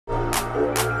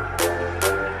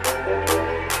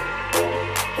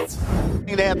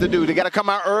they have to do. They got to come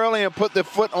out early and put their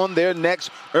foot on their necks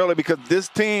early, because this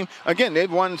team, again,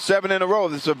 they've won 7 in a row.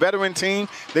 This is a veteran team.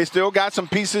 They still got some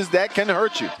pieces that can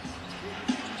hurt you.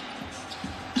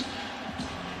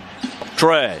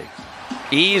 Trae,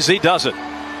 easy does it.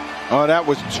 Oh, that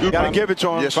was too. Got to give it to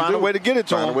him. Yes, Find a way to get it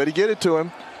to him. Find a way to get it to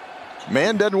him.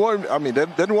 Man doesn't want him. I mean,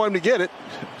 doesn't want him to get it.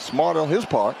 Smart on his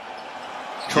part.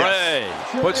 Trae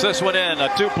puts this one in, a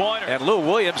 2-pointer. And Lou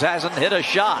Williams hasn't hit a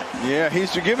shot. Yeah,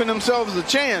 he's giving themselves a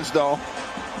chance, though.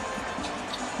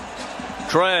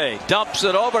 Trae dumps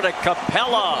it over to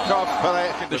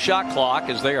Capella. The shot clock,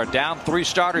 as they are down 3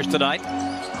 starters tonight.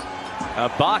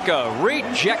 Ibaka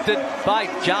rejected by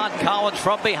John Collins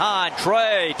from behind.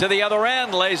 Trae to the other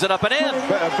end, lays it up and in.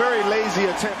 A very lazy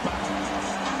attempt.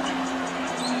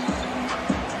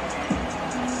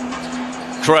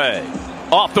 Trae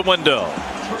off the window.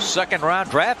 Second round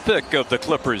draft pick of the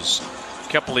Clippers a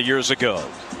couple of years ago.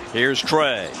 Here's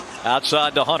Trae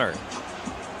outside to Hunter.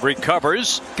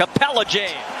 Recovers. Capella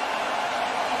jam.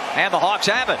 And the Hawks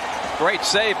have it. Great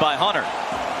save by Hunter.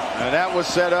 And that was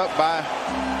set up by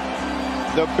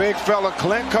the big fella,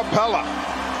 Clint Capella.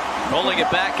 Pulling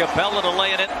it back, Capella to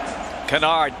lay in it.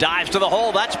 Kennard dives to the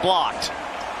hole. That's blocked.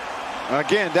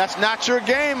 Again, that's not your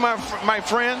game, my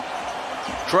friend.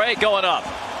 Trae going up.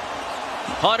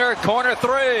 Hunter, corner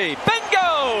 3.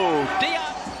 Bingo!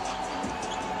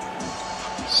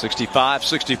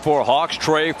 65-64 Hawks.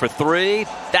 Trae for 3.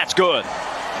 That's good.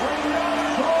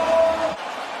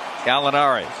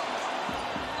 Gallinari.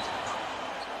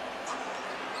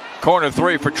 Corner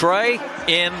 3 for Trae.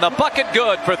 In the bucket,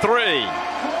 good for 3.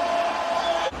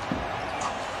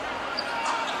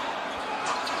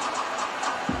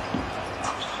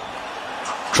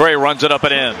 Trae runs it up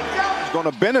and in. He's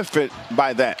going to benefit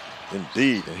by that.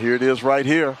 Indeed. And here it is right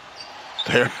here.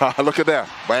 There. Look at that.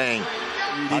 Bang.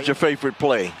 What's your favorite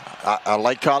play? I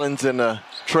like Collins and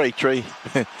Trae.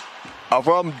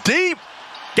 From deep.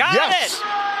 Got yes. it.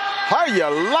 How you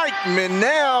like me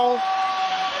now?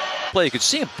 Play. You could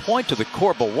see him point to the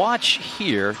court, but watch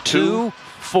here. 2-4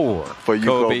 for you,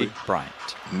 Kobe Bryant.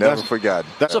 Never forgotten.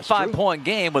 That's a 5-point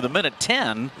game with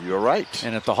 1:10. You're right.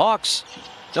 And if the Hawks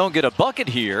don't get a bucket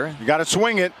here, you got to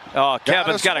swing it. Oh,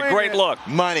 Kevin's got a great look.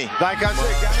 Money. Like I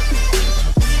said,